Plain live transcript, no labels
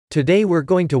Today we're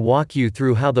going to walk you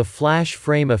through how the flash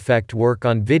frame effect work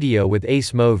on video with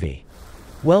Ace Movie.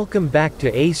 Welcome back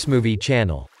to Ace Movie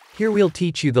channel. Here we'll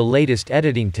teach you the latest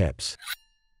editing tips.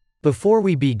 Before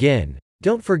we begin,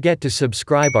 don't forget to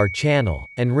subscribe our channel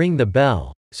and ring the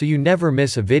bell so you never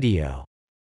miss a video.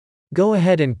 Go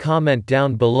ahead and comment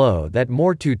down below that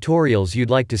more tutorials you'd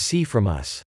like to see from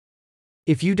us.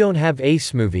 If you don't have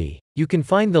Ace Movie, you can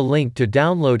find the link to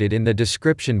download it in the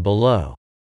description below.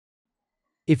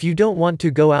 If you don't want to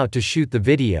go out to shoot the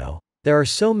video, there are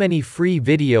so many free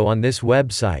video on this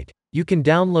website, you can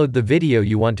download the video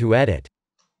you want to edit.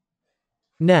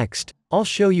 Next, I'll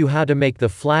show you how to make the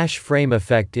flash frame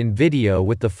effect in video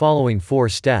with the following 4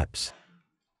 steps.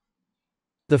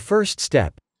 The first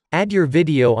step, add your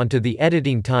video onto the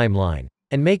editing timeline,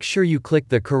 and make sure you click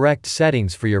the correct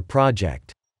settings for your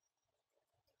project.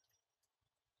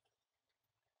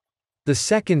 The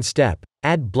second step,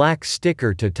 add black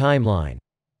sticker to timeline.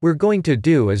 We're going to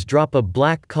do is drop a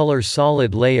black color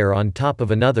solid layer on top of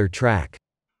another track.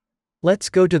 Let's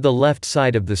go to the left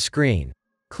side of the screen.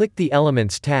 Click the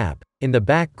Elements tab. In the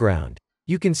background,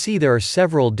 you can see there are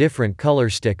several different color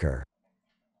sticker.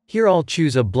 Here I'll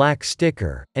choose a black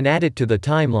sticker, and add it to the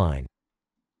timeline.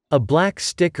 A black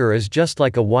sticker is just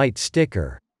like a white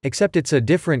sticker, except it's a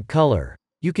different color.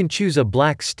 You can choose a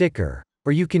black sticker,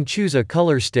 or you can choose a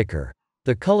color sticker.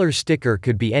 The color sticker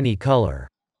could be any color.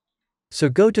 So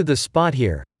go to the spot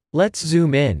here. Let's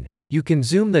zoom in. You can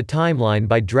zoom the timeline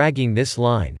by dragging this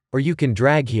line, or you can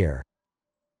drag here.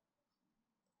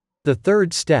 The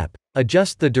third step,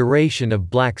 adjust the duration of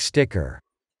black sticker.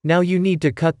 Now you need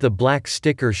to cut the black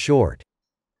sticker short.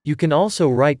 You can also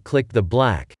right-click the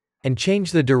black, and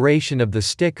change the duration of the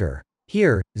sticker.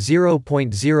 Here,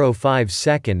 0.05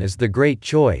 second is the great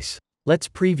choice. Let's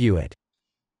preview it.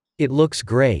 It looks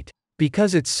great.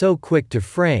 Because it's so quick to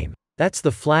frame, that's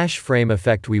the flash frame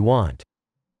effect we want.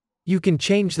 You can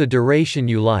change the duration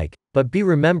you like, but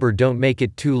remember don't make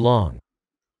it too long.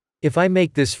 If I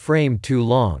make this frame too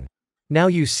long, now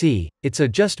you see, it's a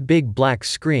just big black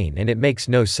screen and it makes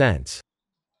no sense.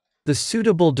 The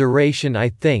suitable duration I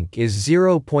think is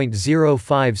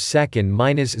 0.05 second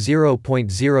minus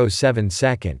 0.07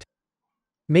 second.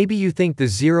 Maybe you think the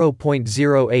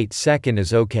 0.08 second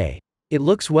is okay. It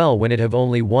looks well when it have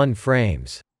only 1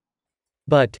 frames.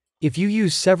 But, if you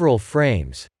use several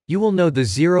frames, you will know the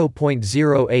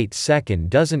 0.08 second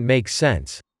doesn't make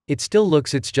sense. It still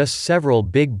looks it's just several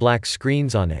big black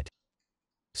screens on it.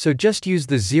 So just use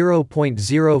the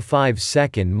 0.05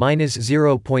 second minus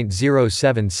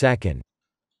 0.07 second.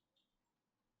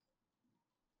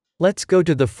 Let's go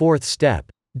to the fourth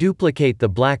step, duplicate the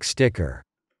black sticker.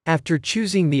 After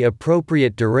choosing the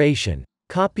appropriate duration,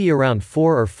 copy around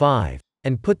 4 or 5,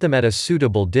 and put them at a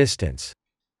suitable distance.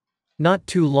 Not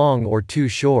too long or too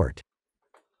short.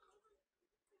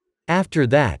 After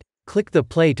that, click the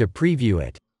play to preview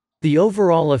it. The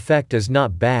overall effect is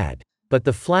not bad, but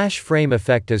the flash frame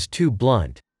effect is too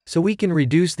blunt, so we can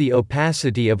reduce the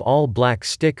opacity of all black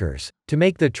stickers, to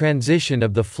make the transition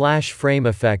of the flash frame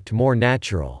effect more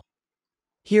natural.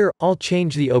 Here, I'll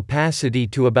change the opacity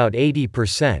to about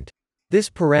 80%. This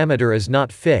parameter is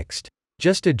not fixed,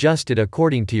 just adjust it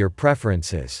according to your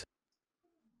preferences.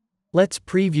 Let's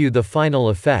preview the final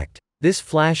effect. This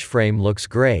flash frame looks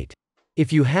great.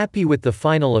 If you're happy with the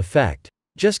final effect,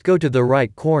 just go to the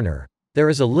right corner. There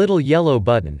is a little yellow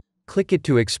button. Click it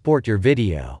to export your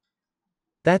video.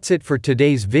 That's it for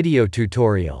today's video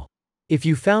tutorial. If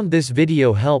you found this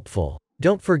video helpful,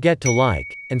 don't forget to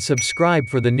like and subscribe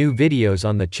for the new videos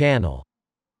on the channel.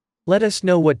 Let us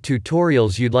know what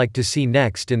tutorials you'd like to see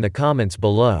next in the comments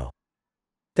below.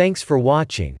 Thanks for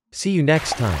watching. See you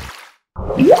next time.